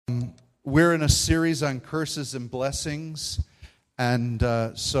We're in a series on curses and blessings, and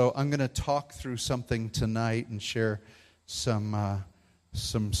so I'm going to talk through something tonight and share some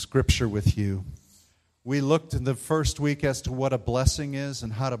scripture with you. We looked in the first week as to what a blessing is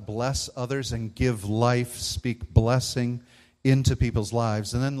and how to bless others and give life, speak blessing into people's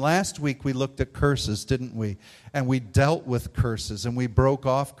lives. And then last week we looked at curses, didn't we? And we dealt with curses and we broke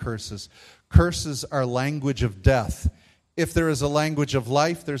off curses. Curses are language of death. If there is a language of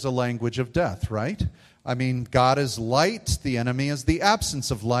life, there's a language of death, right? I mean, God is light, the enemy is the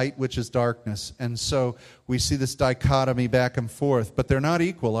absence of light, which is darkness. And so we see this dichotomy back and forth, but they're not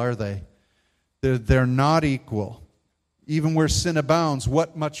equal, are they? They're not equal. Even where sin abounds,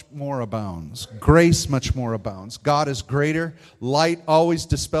 what much more abounds? Grace much more abounds. God is greater. Light always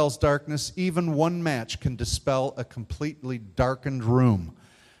dispels darkness. Even one match can dispel a completely darkened room.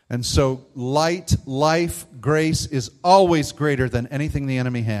 And so light, life, grace is always greater than anything the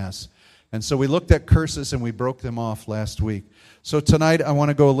enemy has. And so we looked at curses and we broke them off last week. So tonight I want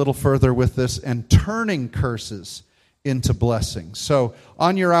to go a little further with this and turning curses into blessings. So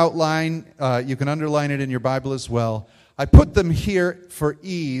on your outline, you can underline it in your Bible as well. I put them here for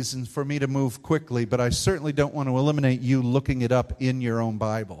ease and for me to move quickly, but I certainly don't want to eliminate you looking it up in your own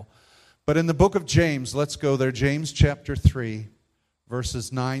Bible. But in the book of James, let's go there, James chapter 3.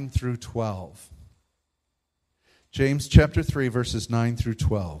 Verses 9 through 12. James chapter 3, verses 9 through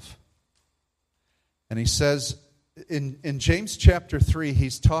 12. And he says, in James chapter 3,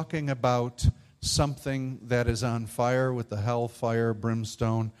 he's talking about something that is on fire with the hellfire,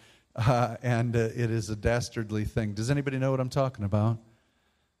 brimstone, and it is a dastardly thing. Does anybody know what I'm talking about?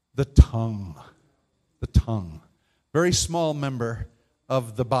 The tongue. The tongue. Very small member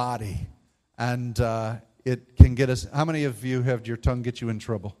of the body. And it can get us. How many of you have your tongue get you in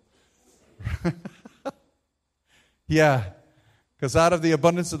trouble? Yeah, because out of the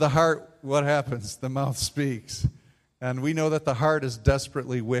abundance of the heart, what happens? The mouth speaks. And we know that the heart is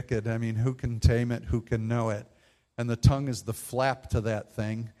desperately wicked. I mean, who can tame it? Who can know it? And the tongue is the flap to that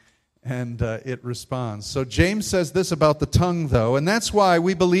thing, and it responds. So James says this about the tongue, though, and that's why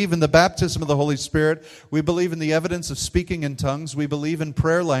we believe in the baptism of the Holy Spirit. We believe in the evidence of speaking in tongues. We believe in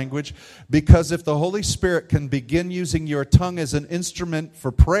prayer language, because if the Holy Spirit can begin using your tongue as an instrument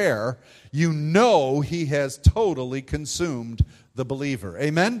for prayer, you know He has totally consumed the believer.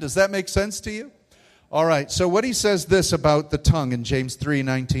 Amen? Does that make sense to you? All right, so what he says this about the tongue in James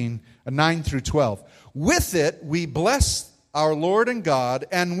 3:9 through 12. With it we bless our Lord and God,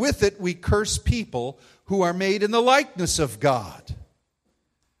 and with it we curse people who are made in the likeness of God.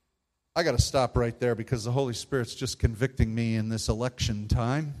 I got to stop right there because the Holy Spirit's just convicting me in this election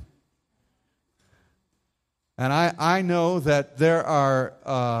time. And I know that there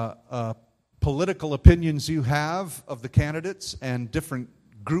are political opinions you have of the candidates and different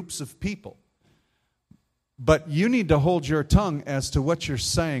groups of people. But you need to hold your tongue as to what you're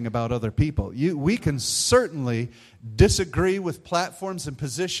saying about other people. We can certainly disagree with platforms and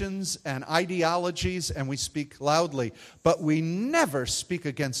positions and ideologies, and we speak loudly. But we never speak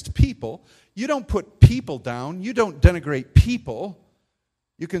against people. You don't put people down. You don't denigrate people.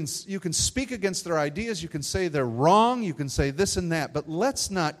 You can speak against their ideas. You can say they're wrong. You can say this and that. But let's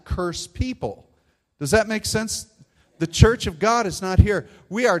not curse people. Does that make sense? The church of God is not here.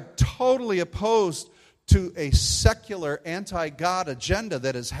 We are totally opposed to a secular anti-God agenda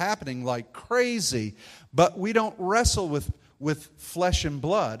that is happening like crazy. But we don't wrestle with flesh and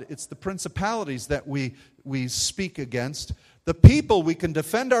blood. It's the principalities that we speak against. The people we can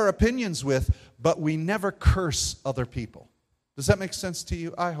defend our opinions with, but we never curse other people. Does that make sense to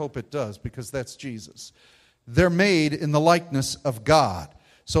you? I hope it does, because that's Jesus. They're made in the likeness of God.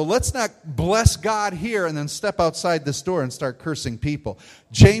 So let's not bless God here and then step outside this door and start cursing people.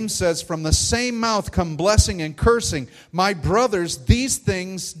 James says, from the same mouth come blessing and cursing. My brothers, these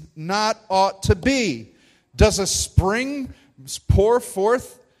things not ought to be. Does a spring pour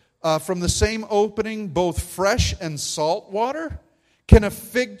forth from the same opening both fresh and salt water? Can a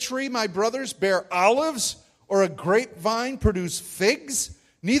fig tree, my brothers, bear olives, or a grapevine produce figs?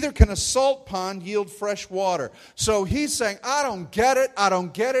 Neither can a salt pond yield fresh water. So he's saying, I don't get it. I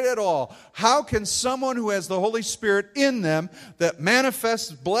don't get it at all. How can someone who has the Holy Spirit in them that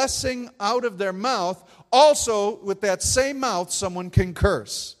manifests blessing out of their mouth, also with that same mouth someone can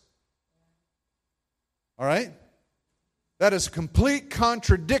curse? All right? That is a complete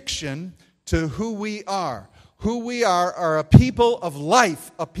contradiction to who we are. Who we are a people of life,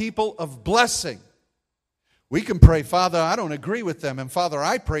 a people of blessing. We can pray, Father, I don't agree with them, and Father,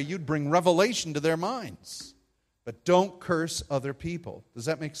 I pray you'd bring revelation to their minds. But don't curse other people. Does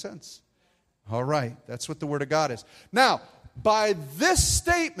that make sense? All right, that's what the Word of God is. Now, by this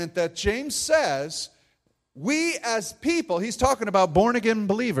statement that James says, we as people, he's talking about born-again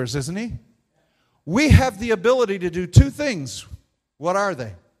believers, isn't he? We have the ability to do two things. What are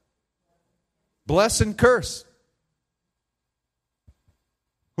they? Bless and curse.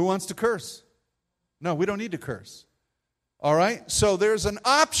 Who wants to curse? No, we don't need to curse. All right? So there's an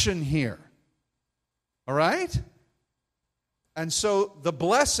option here. All right? And so the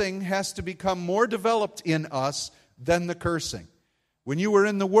blessing has to become more developed in us than the cursing. When you were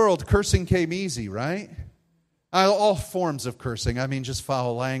in the world, cursing came easy, right? All forms of cursing. I mean, just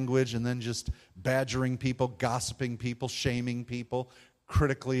foul language and then just badgering people, gossiping people, shaming people,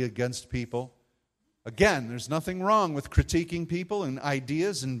 critically against people. Again, there's nothing wrong with critiquing people and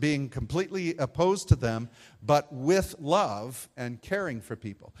ideas and being completely opposed to them, but with love and caring for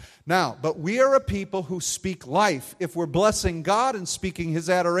people. Now, but we are a people who speak life. If we're blessing God and speaking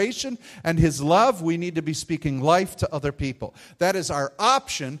His adoration and His love, we need to be speaking life to other people. That is our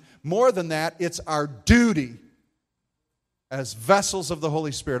option. More than that, it's our duty as vessels of the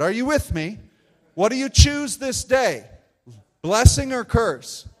Holy Spirit. Are you with me? What do you choose this day? Blessing or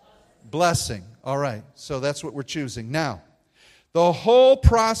curse? Blessing. All right, so that's what we're choosing. Now, the whole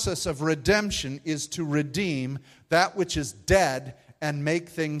process of redemption is to redeem that which is dead and make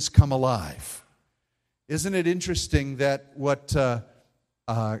things come alive. Isn't it interesting that what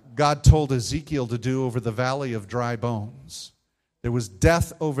God told Ezekiel to do over the valley of dry bones? There was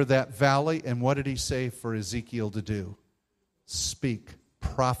death over that valley, and what did He say for Ezekiel to do? Speak,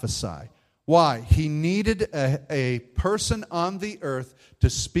 prophesy. Why? He needed a person on the earth to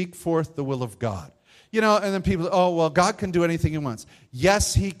speak forth the will of God. You know, and then people, oh, well, God can do anything He wants.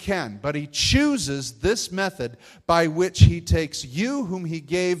 Yes, He can, but He chooses this method by which He takes you, whom He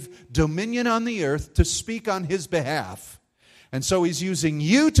gave dominion on the earth, to speak on His behalf. And so He's using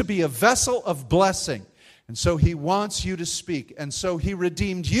you to be a vessel of blessing. And so He wants you to speak. And so He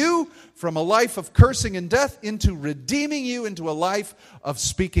redeemed you from a life of cursing and death into redeeming you into a life of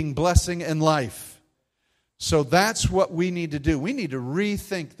speaking blessing and life. So that's what we need to do. We need to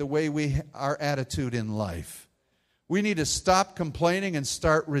rethink the way our attitude in life. We need to stop complaining and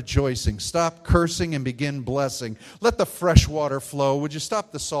start rejoicing. Stop cursing and begin blessing. Let the fresh water flow. Would you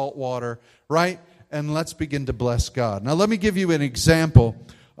stop the salt water, right? And let's begin to bless God. Now let me give you an example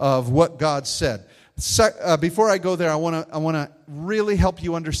of what God said. Before I go there, I want to really help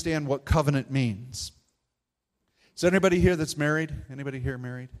you understand what covenant means. Is there anybody here that's married? Anybody here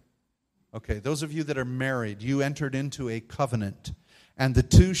married? Okay, those of you that are married, you entered into a covenant, and the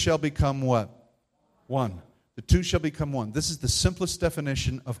two shall become what? One. The two shall become one. This is the simplest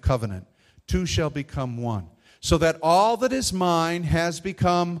definition of covenant. Two shall become one. So that all that is mine has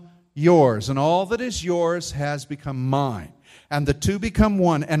become yours, and all that is yours has become mine. And the two become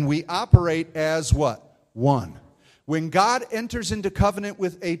one, and we operate as what? One. When God enters into covenant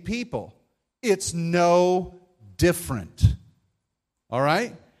with a people, it's no different. All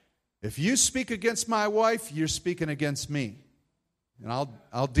right? If you speak against my wife, you're speaking against me. And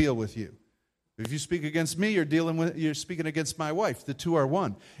I'll deal with you. If you speak against me, you're speaking against my wife. The two are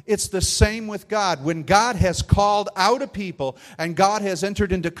one. It's the same with God. When God has called out a people and God has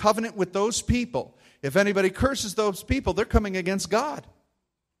entered into covenant with those people, if anybody curses those people, they're coming against God.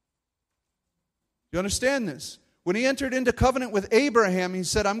 You understand this? When He entered into covenant with Abraham, He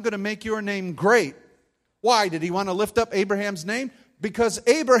said, I'm going to make your name great. Why? Did He want to lift up Abraham's name? Because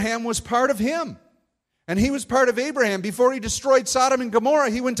Abraham was part of Him. And he was part of Abraham. Before He destroyed Sodom and Gomorrah,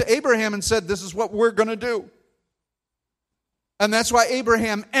 He went to Abraham and said, this is what we're going to do. And that's why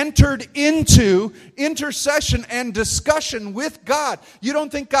Abraham entered into intercession and discussion with God. You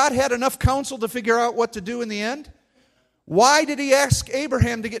don't think God had enough counsel to figure out what to do in the end? Why did He ask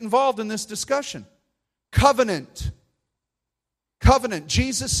Abraham to get involved in this discussion? Covenant. Covenant.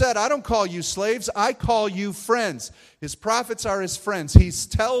 Jesus said, I don't call you slaves, I call you friends. His prophets are His friends. He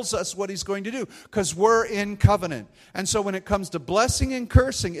tells us what He's going to do because we're in covenant. And so when it comes to blessing and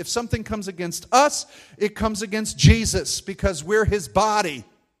cursing, if something comes against us, it comes against Jesus because we're His body.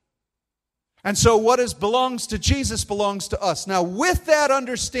 And so what belongs to Jesus belongs to us. Now, with that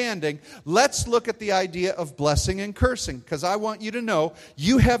understanding, let's look at the idea of blessing and cursing, because I want you to know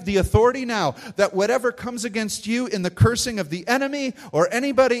you have the authority now that whatever comes against you in the cursing of the enemy or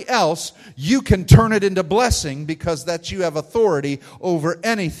anybody else, you can turn it into blessing because that you have authority over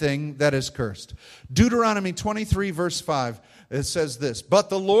anything that is cursed. Deuteronomy 23, verse 5. It says this, but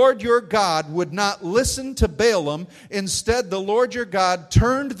the Lord your God would not listen to Balaam. Instead, the Lord your God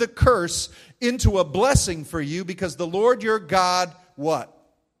turned the curse into a blessing for you because the Lord your God, what?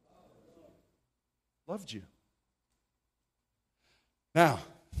 Loved you. Now,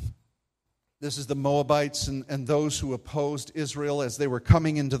 This is the Moabites and those who opposed Israel as they were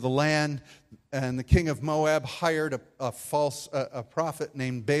coming into the land. And the king of Moab hired a prophet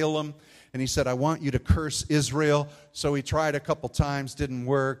named Balaam. And he said, I want you to curse Israel. So he tried a couple times, didn't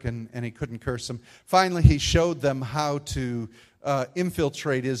work, and he couldn't curse them. Finally, he showed them how to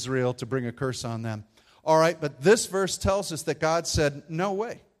infiltrate Israel to bring a curse on them. All right, but this verse tells us that God said, no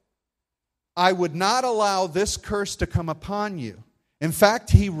way. I would not allow this curse to come upon you. In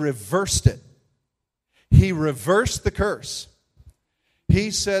fact, he reversed it. He reversed the curse.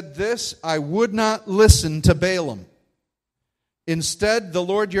 He said this, I would not listen to Balaam. Instead, the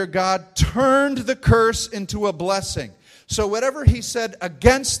Lord your God turned the curse into a blessing. So whatever he said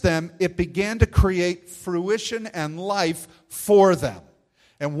against them, it began to create fruition and life for them.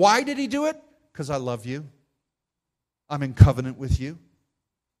 And why did he do it? Because I love you. I'm in covenant with you.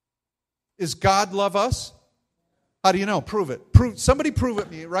 Does God love us? How do you know? Prove it. Somebody prove it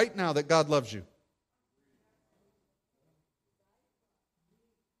to me right now that God loves you.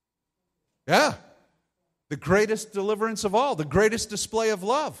 Yeah. The greatest deliverance of all, the greatest display of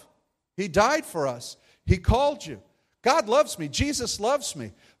love. He died for us. He called you. God loves me. Jesus loves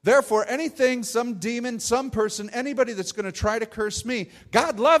me. Therefore, anything, some demon, some person, anybody that's going to try to curse me,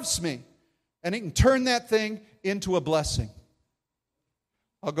 God loves me. And he can turn that thing into a blessing.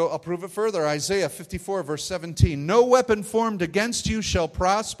 I'll prove it further. Isaiah 54, verse 17. No weapon formed against you shall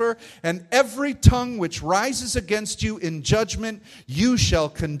prosper, and every tongue which rises against you in judgment you shall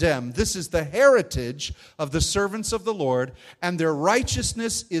condemn. This is the heritage of the servants of the Lord, and their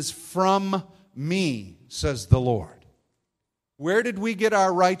righteousness is from me, says the Lord. Where did we get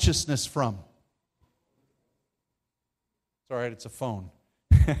our righteousness from? It's all right, it's a phone.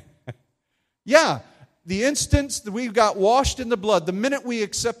 Yeah. The instant that we got washed in the blood, the minute we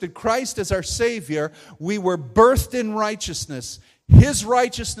accepted Christ as our Savior, we were birthed in righteousness. His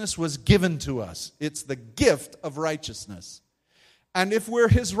righteousness was given to us. It's the gift of righteousness. And if we're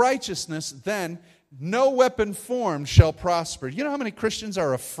His righteousness, then no weapon formed shall prosper. You know how many Christians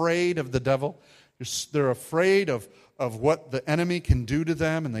are afraid of the devil? They're afraid of what the enemy can do to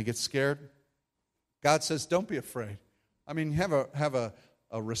them, and they get scared. God says, don't be afraid. I mean, have a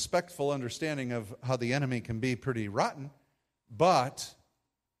respectful understanding of how the enemy can be pretty rotten, but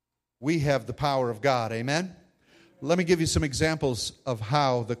we have the power of God. Amen? Let me give you some examples of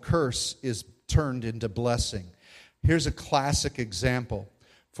how the curse is turned into blessing. Here's a classic example.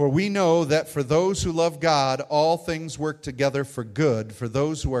 For we know that for those who love God, all things work together for good, for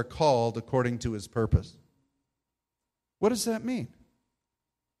those who are called according to His purpose. What does that mean?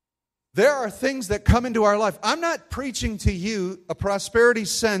 There are things that come into our life. I'm not preaching to you a prosperity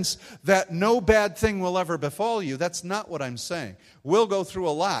sense that no bad thing will ever befall you. That's not what I'm saying. We'll go through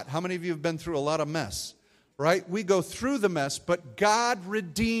a lot. How many of you have been through a lot of mess? Right? We go through the mess, but God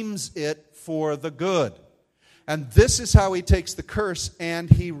redeems it for the good. And this is how He takes the curse and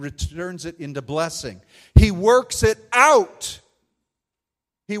He returns it into blessing. He works it out.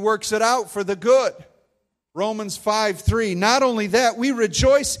 He works it out for the good. Romans 5:3. Not only that, we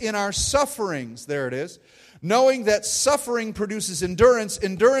rejoice in our sufferings. There it is. Knowing that suffering produces endurance,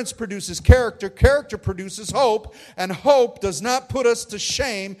 endurance produces character, character produces hope, and hope does not put us to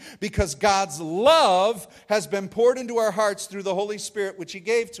shame because God's love has been poured into our hearts through the Holy Spirit which He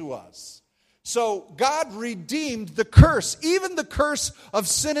gave to us. So God redeemed the curse, even the curse of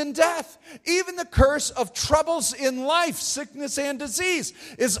sin and death, even the curse of troubles in life, sickness and disease,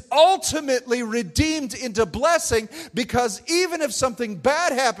 is ultimately redeemed into blessing because even if something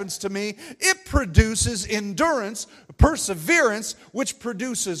bad happens to me, it produces endurance, perseverance, which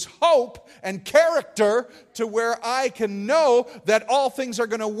produces hope and character to where I can know that all things are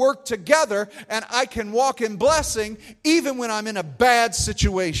going to work together and I can walk in blessing even when I'm in a bad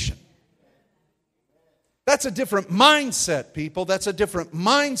situation. That's a different mindset, people. That's a different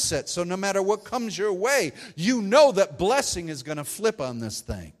mindset. So no matter what comes your way, you know that blessing is going to flip on this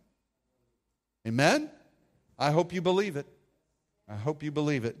thing. Amen? I hope you believe it. I hope you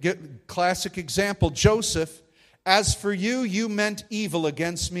believe it. Classic example, Joseph. As for you, you meant evil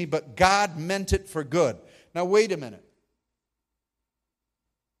against me, but God meant it for good. Now wait a minute.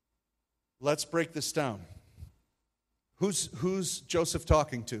 Let's break this down. Who's Joseph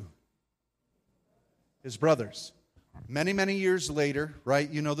talking to? His brothers. Many, many years later, right?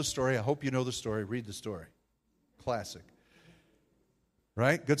 You know the story. I hope you know the story. Read the story. Classic.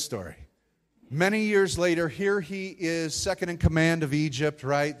 Right? Good story. Many years later, here he is second in command of Egypt,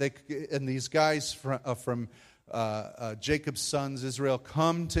 right? And these guys from Jacob's sons, Israel,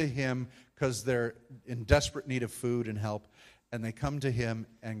 come to him because they're in desperate need of food and help. And they come to him,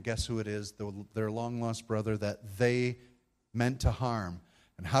 and guess who it is? Their long-lost brother that they meant to harm.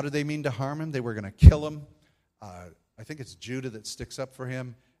 And how did they mean to harm him? They were going to kill him. I think it's Judah that sticks up for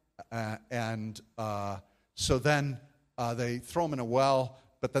him. So then they throw him in a well,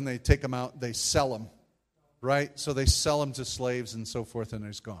 but then they take him out, they sell him, right? So they sell him to slaves and so forth, and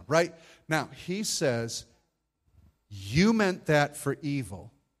he's gone, right? Now, he says, you meant that for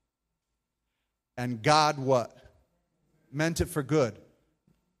evil. And God what? Meant it for good.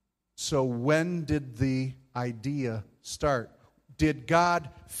 So when did the idea start? Did God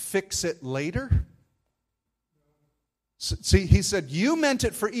fix it later? See, he said, you meant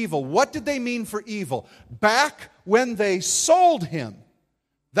it for evil. What did they mean for evil? Back when they sold him.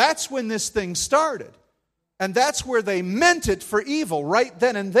 That's when this thing started. And that's where they meant it for evil, right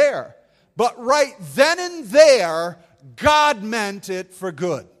then and there. But right then and there, God meant it for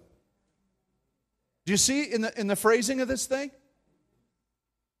good. Do you see in the phrasing of this thing?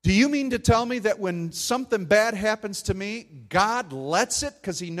 Do you mean to tell me that when something bad happens to me, God lets it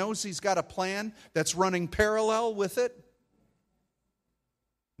because he knows he's got a plan that's running parallel with it?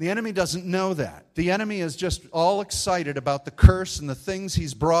 The enemy doesn't know that. The enemy is just all excited about the curse and the things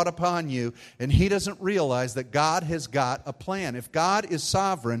he's brought upon you, and he doesn't realize that God has got a plan. If God is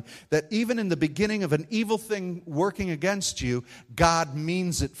sovereign, that even in the beginning of an evil thing working against you, God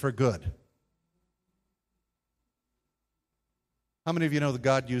means it for good. How many of you know that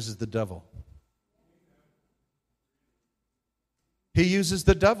God uses the devil? He uses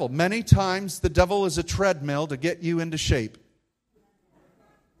the devil. Many times the devil is a treadmill to get you into shape.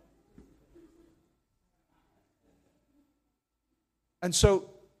 And so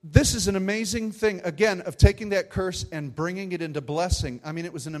this is an amazing thing, again, of taking that curse and bringing it into blessing. I mean,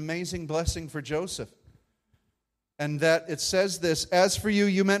 it was an amazing blessing for Joseph. And that it says this, as for you,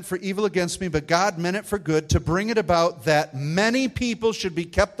 you meant for evil against me, but God meant it for good, to bring it about that many people should be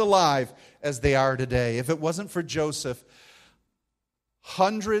kept alive as they are today. If it wasn't for Joseph,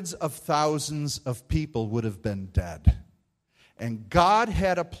 hundreds of thousands of people would have been dead. And God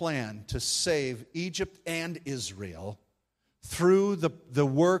had a plan to save Egypt and Israel through the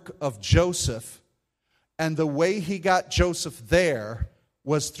work of Joseph, and the way he got Joseph there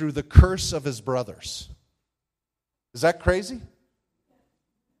was through the curse of his brothers. Is that crazy?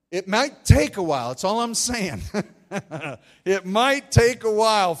 It might take a while, that's all I'm saying. It might take a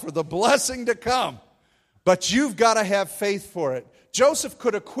while for the blessing to come, but you've got to have faith for it. Joseph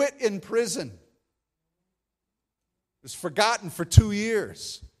could have quit in prison. He was forgotten for 2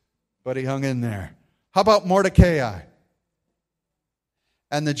 years, but he hung in there. How about Mordecai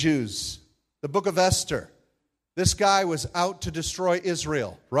and the Jews? The book of Esther. This guy was out to destroy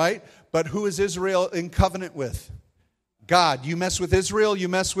Israel, right? But who is Israel in covenant with? God. You mess with Israel, you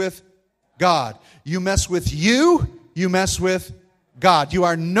mess with God. You mess with you mess with God. You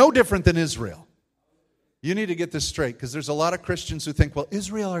are no different than Israel. You need to get this straight, because there's a lot of Christians who think, well,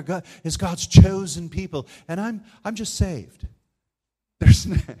 Israel is God's chosen people, and I'm just saved.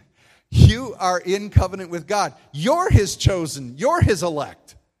 You are in covenant with God. You're his chosen. You're his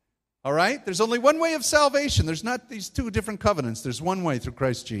elect. All right? There's only one way of salvation. There's not these two different covenants. There's one way through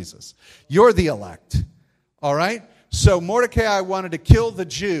Christ Jesus. You're the elect. All right? So Mordecai wanted to kill the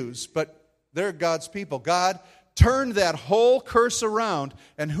Jews, but they're God's people. God turned that whole curse around,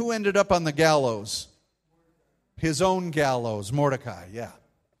 and who ended up on the gallows? His own gallows, Mordecai, yeah.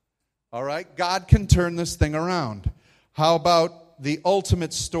 All right? God can turn this thing around. How about the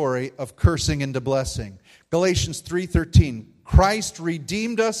ultimate story of cursing into blessing? Galatians 3:13. Christ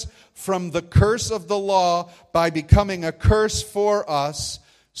redeemed us from the curse of the law by becoming a curse for us,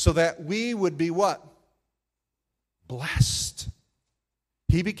 so that we would be what? Blessed.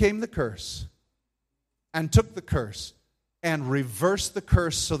 He became the curse and took the curse and reversed the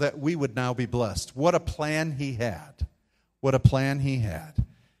curse so that we would now be blessed. What a plan he had. What a plan he had.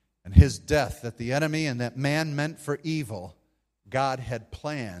 And his death that the enemy and that man meant for evil, God had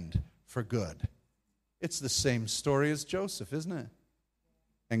planned for good. It's the same story as Joseph, isn't it?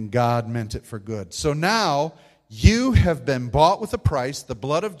 And God meant it for good. So now you have been bought with a price, the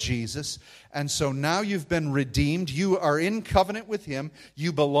blood of Jesus, and so now you've been redeemed. You are in covenant with him.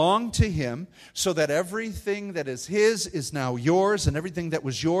 You belong to him, so that everything that is his is now yours, and everything that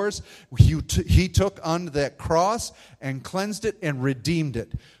was yours, he took on that cross and cleansed it and redeemed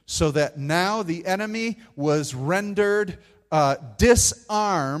it, so that now the enemy was rendered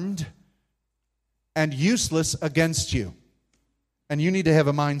disarmed and useless against you. And you need to have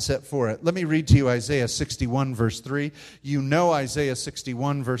a mindset for it. Let me read to you Isaiah 61, verse 3. You know Isaiah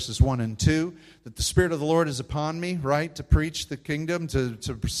 61, verses 1 and 2, that the Spirit of the Lord is upon me, right, to preach the kingdom, to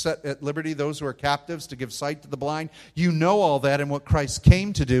set at liberty those who are captives, to give sight to the blind. You know all that and what Christ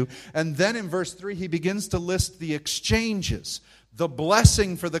came to do. And then in verse 3, he begins to list the exchanges, The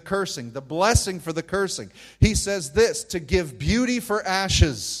blessing for the cursing. The blessing for the cursing. He says this, to give beauty for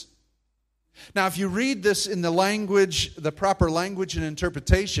ashes. Now, if you read this in the language, the proper language and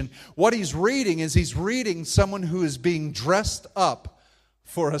interpretation, what he's reading is he's reading someone who is being dressed up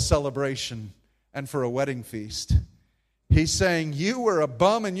for a celebration and for a wedding feast. He's saying, you were a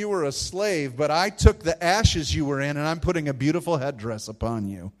bum and you were a slave, but I took the ashes you were in and I'm putting a beautiful headdress upon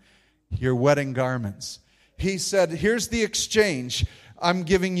you, your wedding garments. He said, here's the exchange. I'm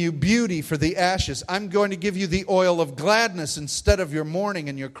giving you beauty for the ashes. I'm going to give you the oil of gladness instead of your mourning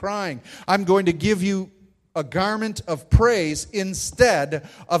and your crying. I'm going to give you a garment of praise instead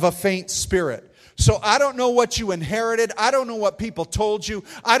of a faint spirit. So I don't know what you inherited. I don't know what people told you.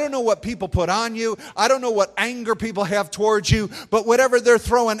 I don't know what people put on you. I don't know what anger people have towards you. But whatever they're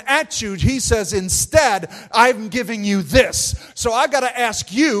throwing at you, he says, instead, I'm giving you this. So I got to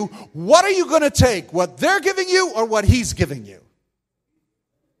ask you, what are you going to take? What they're giving you or what he's giving you?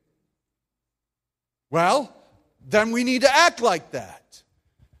 Well, then we need to act like that.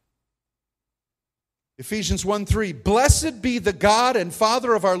 Ephesians 1:3, blessed be the God and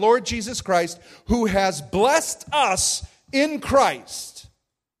Father of our Lord Jesus Christ, who has blessed us in Christ.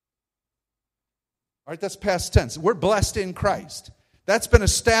 All right, that's past tense. We're blessed in Christ. That's been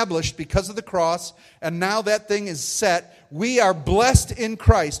established because of the cross, and now that thing is set. We are blessed in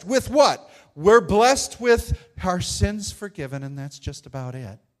Christ. With what? We're blessed with our sins forgiven, and that's just about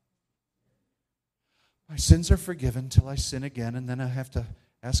it. My sins are forgiven till I sin again, and then I have to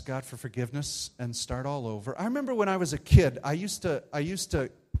ask God for forgiveness and start all over. I remember when I was a kid, I used to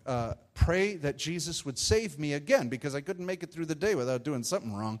pray that Jesus would save me again because I couldn't make it through the day without doing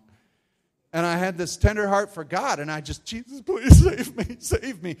something wrong. And I had this tender heart for God, and I just, Jesus, please save me,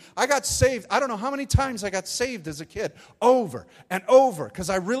 save me. I got saved. I don't know how many times I got saved as a kid, over and over, because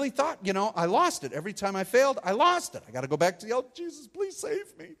I really thought, I lost it. Every time I failed, I lost it. I got to go back to yell, Jesus, please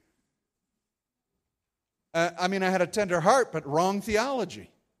save me. I had a tender heart, but wrong theology.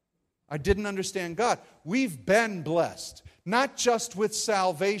 I didn't understand God. We've been blessed, not just with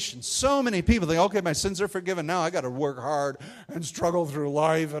salvation. So many people think, okay, my sins are forgiven. Now I got to work hard and struggle through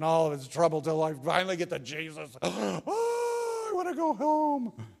life and all of its trouble till I finally get to Jesus. Oh, I want to go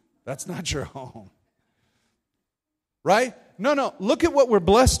home. That's not your home. Right? No. Look at what we're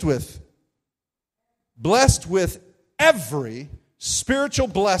blessed with. Blessed with every spiritual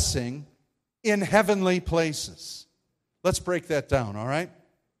blessing in heavenly places. Let's break that down, all right?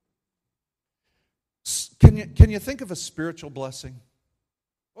 Can you think of a spiritual blessing?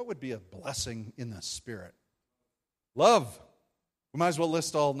 What would be a blessing in the Spirit? Love. We might as well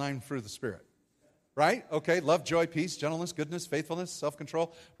list all 9 fruit of the Spirit. Right? Okay, love, joy, peace, gentleness, goodness, faithfulness,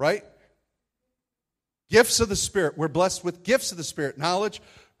 self-control. Right? Gifts of the Spirit. We're blessed with gifts of the Spirit. Knowledge,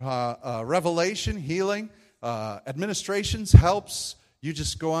 revelation, healing, administrations, helps. You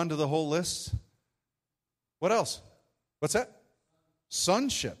just go on to the whole list. What else? What's that?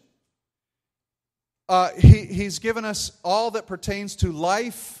 Sonship. He's given us all that pertains to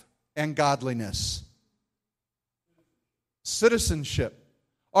life and godliness. Citizenship.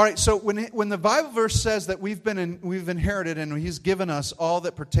 All right, so when the Bible verse says that we've inherited and he's given us all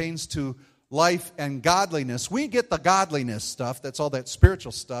that pertains to life and godliness, we get the godliness stuff, that's all that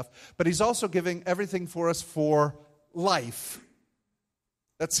spiritual stuff, but he's also giving everything for us for life.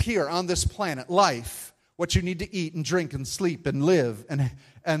 That's here on this planet, life. What you need to eat and drink and sleep and live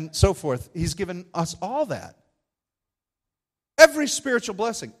and so forth. He's given us all that. Every spiritual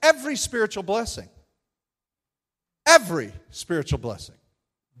blessing. Every spiritual blessing. Every spiritual blessing.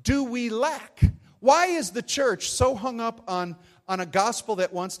 Do we lack? Why is the church so hung up on a gospel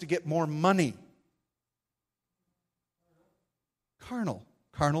that wants to get more money? Carnal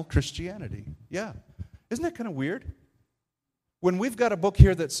Christianity. Yeah. Isn't that kind of weird? When we've got a book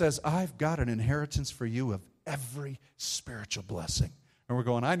here that says, I've got an inheritance for you of every spiritual blessing. And we're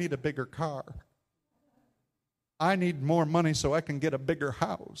going, I need a bigger car. I need more money so I can get a bigger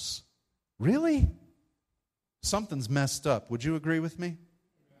house. Really? Something's messed up. Would you agree with me?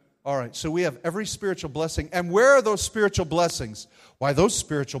 All right, so we have every spiritual blessing. And where are those spiritual blessings? Why, those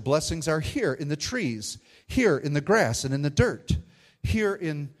spiritual blessings are here in the trees, here in the grass and in the dirt.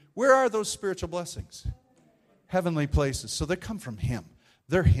 Where are those spiritual blessings? Heavenly places. So they come from Him.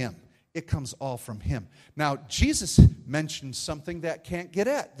 They're Him. It comes all from Him. Now, Jesus mentioned something that can't get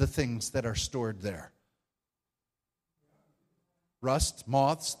at the things that are stored there. Rust,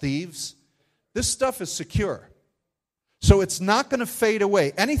 moths, thieves. This stuff is secure. So it's not going to fade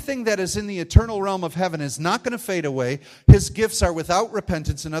away. Anything that is in the eternal realm of heaven is not going to fade away. His gifts are without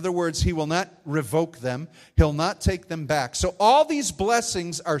repentance. In other words, he will not revoke them. He'll not take them back. So all these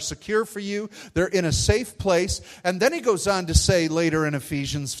blessings are secure for you. They're in a safe place. And then he goes on to say later in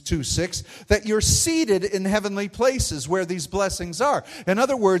Ephesians 2:6 that you're seated in heavenly places where these blessings are. In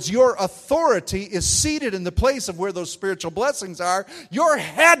other words, your authority is seated in the place of where those spiritual blessings are. Your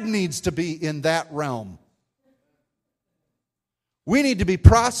head needs to be in that realm. We need to be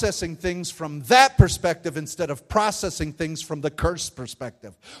processing things from that perspective instead of processing things from the curse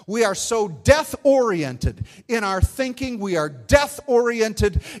perspective. We are so death-oriented in our thinking. We are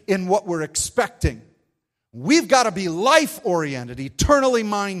death-oriented in what we're expecting. We've got to be life-oriented, eternally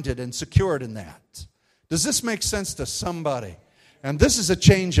minded, and secured in that. Does this make sense to somebody? And this is a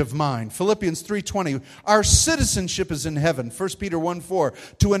change of mind. Philippians 3:20, our citizenship is in heaven. 1 Peter 1:4,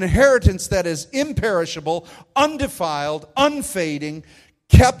 to an inheritance that is imperishable, undefiled, unfading,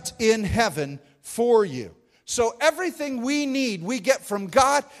 kept in heaven for you. So everything we need, we get from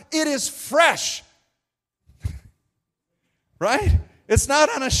God. It is fresh. Right? It's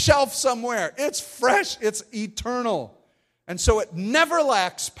not on a shelf somewhere. It's fresh. It's eternal. And so it never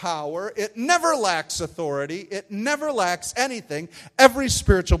lacks power, it never lacks authority, it never lacks anything, every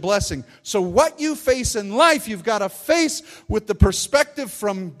spiritual blessing. So what you face in life, you've got to face with the perspective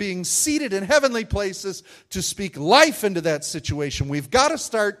from being seated in heavenly places to speak life into that situation. We've got to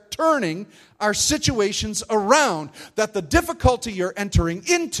start turning our situations around, that the difficulty you're entering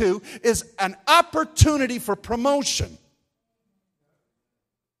into is an opportunity for promotion.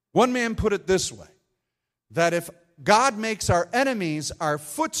 One man put it this way, that if God makes our enemies our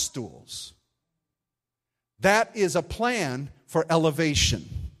footstools, that is a plan for elevation.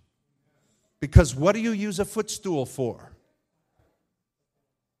 Because what do you use a footstool for?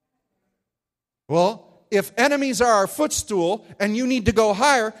 Well, if enemies are our footstool and you need to go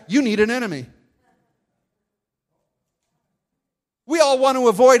higher, you need an enemy. We all want to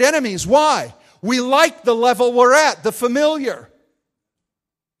avoid enemies. Why? We like the level we're at, the familiar.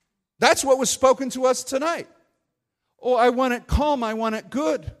 That's what was spoken to us tonight. Oh, I want it calm, I want it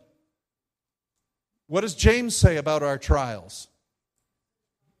good. What does James say about our trials?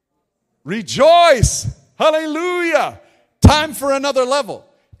 Rejoice! Hallelujah! Time for another level.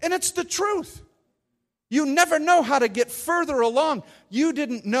 And it's the truth. You never know how to get further along. You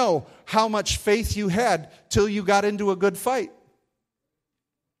didn't know how much faith you had till you got into a good fight.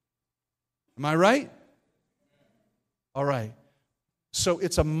 Am I right? All right. So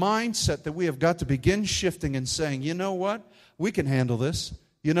it's a mindset that we have got to begin shifting and saying, you know what? We can handle this.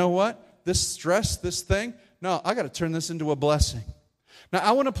 You know what? This stress, this thing, no, I got to turn this into a blessing. Now,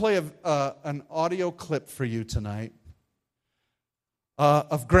 I want to play an audio clip for you tonight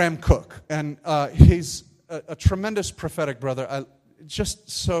of Graham Cook. And he's a tremendous prophetic brother. Just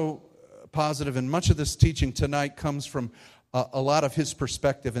so positive. And much of this teaching tonight comes from a lot of his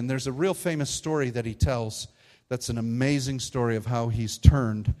perspective. And there's a real famous story that he tells. That's an amazing story of how he's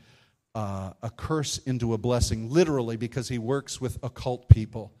turned a curse into a blessing, literally, because he works with occult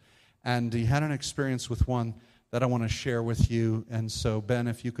people. And he had an experience with one that I want to share with you. And so, Ben,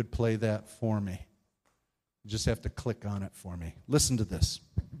 if you could play that for me. You just have to click on it for me. Listen to this.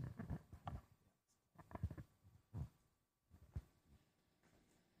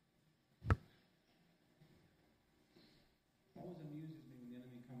 Always amuses me when the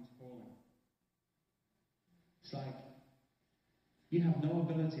enemy comes calling. It's like, you have no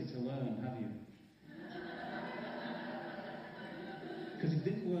ability to learn, have you? Because it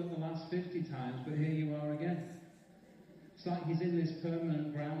didn't work the last 50 times, but here you are again. It's like he's in this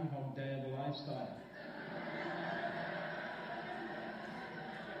permanent Groundhog Day of a lifestyle.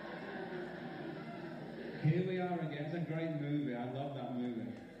 Here we are again. It's a great movie. I love that movie.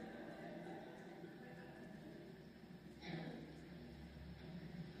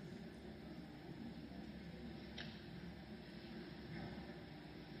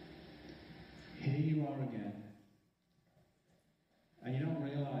 Here you are again. And you don't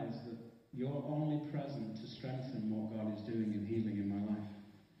realize that you're only present to strengthen what God is doing and healing in my life.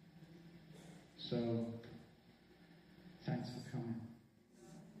 So, thanks for coming.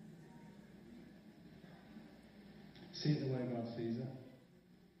 See it the way God sees it.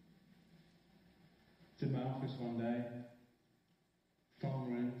 It's in my office one day.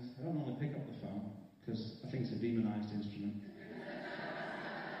 Phone rings. I don't normally pick up the phone because I think it's a demonized instrument.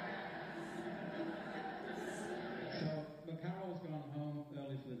 But Carol's gone home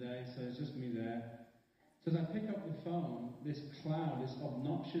early for the day, so it's just me there. So as I pick up the phone, this cloud, this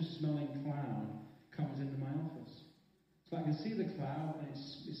obnoxious smelling cloud, comes into my office. So I can see the cloud, and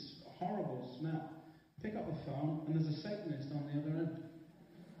it's a horrible smell. Pick up the phone, and there's a Satanist on the other end.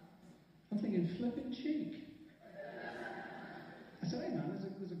 I'm thinking, flipping cheek. I said, hey man,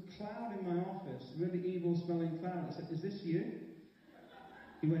 there's a cloud in my office, a really evil-smelling cloud. I said, is this you?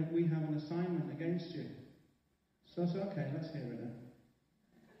 He went, we have an assignment against you. So I said, okay, let's hear it then.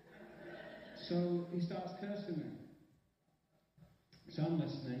 So he starts cursing me. So I'm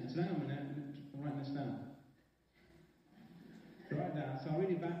listening. I said, hang on a minute, I'm writing this down. Write down. So I read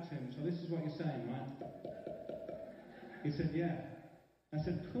it back to him. So this is what you're saying, right? He said, yeah. I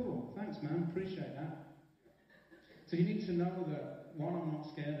said, cool, thanks man, appreciate that. So you need to know that, one, I'm not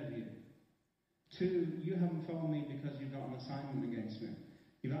scared of you. Two, you haven't phoned me because you've got an assignment against me.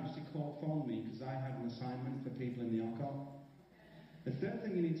 You've actually phoned me because I have an assignment for people in the occult. The third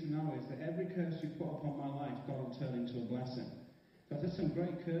thing you need to know is that every curse you put upon my life, God will turn into a blessing. So there's some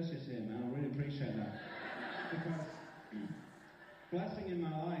great curses here, man. I really appreciate that. Because blessing in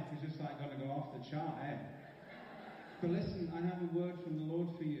my life is just like going to go off the chart, eh? But listen, I have a word from the Lord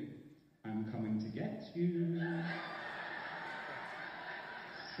for you. I'm coming to get you.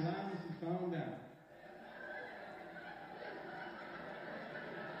 Slams the phone down.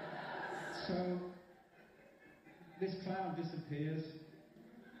 So, this cloud disappears.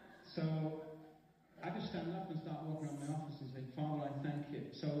 So, I just stand up and start walking around my office and say, Father, I thank you.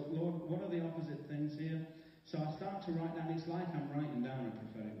 So, Lord, what are the opposite things here? So I start to write down. It's like I'm writing down a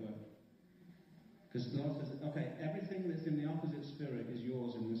prophetic word. Because the Lord says, okay, everything that's in the opposite spirit is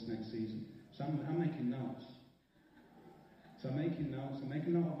yours in this next season. So I'm making notes. So I'm making notes. I make a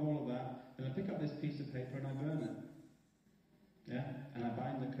note of all of that. And I pick up this piece of paper and I burn it. Yeah? And I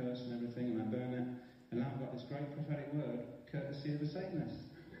bind the curse and everything and I burn it. And now I've got this great prophetic word, courtesy of a Satanist.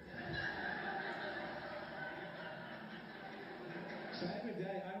 So every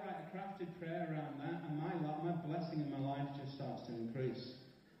day I write a crafted prayer around that, and my blessing in my life just starts to increase.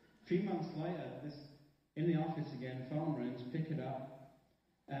 A few months later, in the office again, phone rings, pick it up,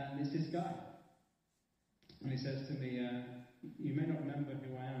 and it's this guy. And he says to me, you may not remember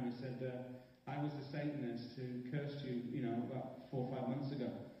who I am. He said, I was the Satanist who cursed you, about 4 or 5 months ago.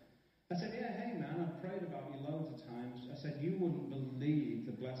 I said, yeah, hey man, I've prayed about you loads of times. I said, you wouldn't believe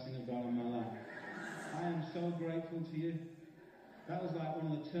the blessing of God in my life. I am so grateful to you. That was like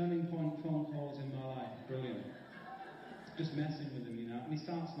one of the turning point phone calls in my life. Brilliant. Just messing with him, And he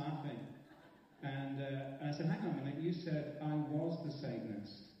starts laughing. And I said, hang on a minute, you said I was the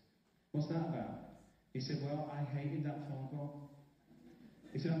Satanist. What's that about? He said, well, I hated that phone call.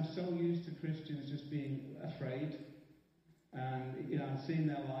 He said, I'm so used to Christians just being afraid. And, I've seen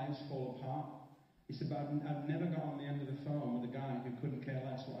their lives fall apart. He said, but I've never got on the end of the phone with a guy who couldn't care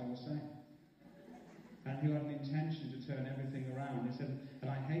less what I was saying. And who had an intention to turn everything around. He said, and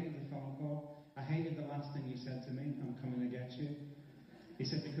I hated the phone call. I hated the last thing you said to me, I'm coming to get you. He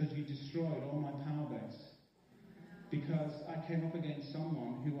said, because you destroyed all my power base. Because I came up against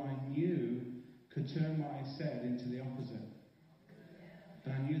someone who I knew could turn what I said into the opposite.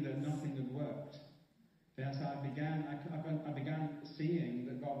 And I knew that nothing had worked. And so I began seeing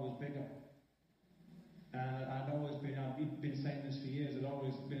that God was bigger. And I've been saying this for years, I'd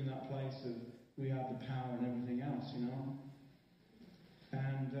always been in that place of we have the power and everything else, And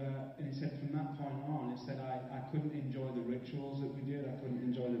he said from that point on, he said I couldn't enjoy the rituals that we did, I couldn't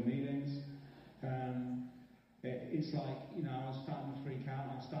enjoy the meetings. It's like, I was starting to freak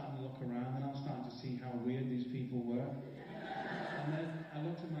out, I was starting to look around, and I was starting to see how weird these people were. And then I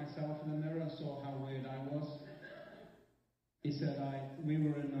looked at myself in the mirror and saw how weird I was. He said, we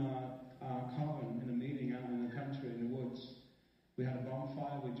were in our coven in a meeting out in the country, in the woods. We had a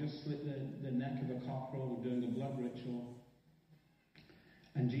bonfire, we just slit the neck of a cockerel, we're doing a blood ritual.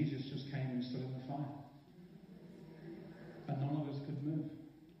 And Jesus just came and stood in the fire. And none of us could move.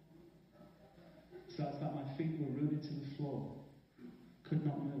 So it's like my feet were rooted to the floor. Could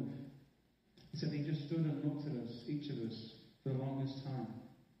not move. He said he just stood and looked at us, each of us, for the longest time.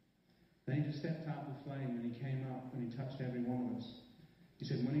 Then he just stepped out of the flame and he came up and he touched every one of us. He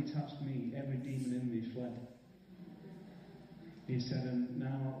said, when he touched me, every demon in me fled. He said, and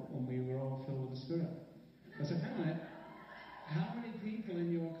now when we were all filled with the Spirit. I said, hang on a minute. How many people in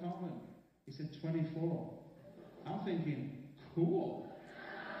your coven? He said, 24. I'm thinking, cool.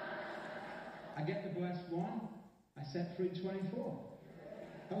 I get the blessed one. I set free 24.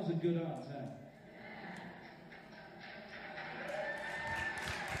 That was a good odds, eh?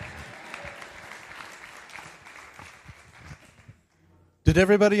 Did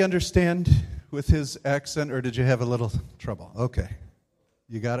everybody understand with his accent, or did you have a little trouble? Okay.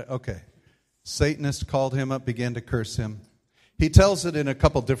 You got it? Okay. Satanist called him up, began to curse him. He tells it in a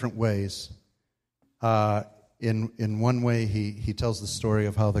couple different ways. In one way, he tells the story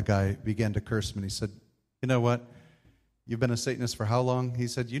of how the guy began to curse him, and he said, You know what? You've been a Satanist for how long? He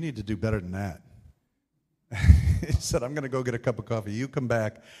said, you need to do better than that. He said, I'm going to go get a cup of coffee. You come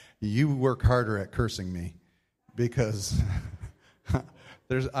back. You work harder at cursing me because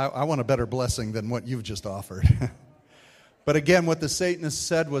I want a better blessing than what you've just offered. But again, what the Satanist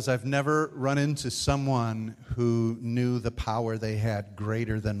said was, I've never run into someone who knew the power they had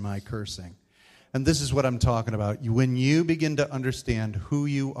greater than my cursing. And this is what I'm talking about. When you begin to understand who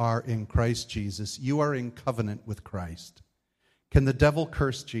you are in Christ Jesus, you are in covenant with Christ. Can the devil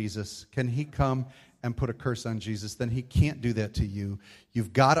curse Jesus? Can he come and put a curse on Jesus? Then he can't do that to you.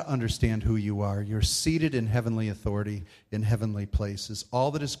 You've got to understand who you are. You're seated in heavenly authority in heavenly places.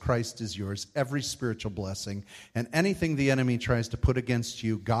 All that is Christ is yours, every spiritual blessing. And anything the enemy tries to put against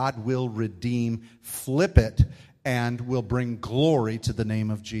you, God will redeem, flip it, and will bring glory to the name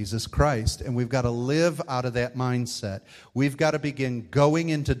of Jesus Christ. And we've got to live out of that mindset. We've got to begin going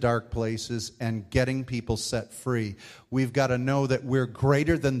into dark places and getting people set free. We've got to know that we're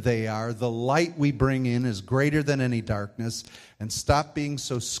greater than they are. The light we bring in is greater than any darkness. And stop being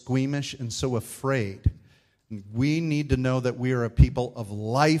so squeamish and so afraid. We need to know that we are a people of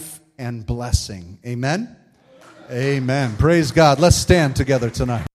life and blessing. Amen? Amen. Praise God. Let's stand together tonight.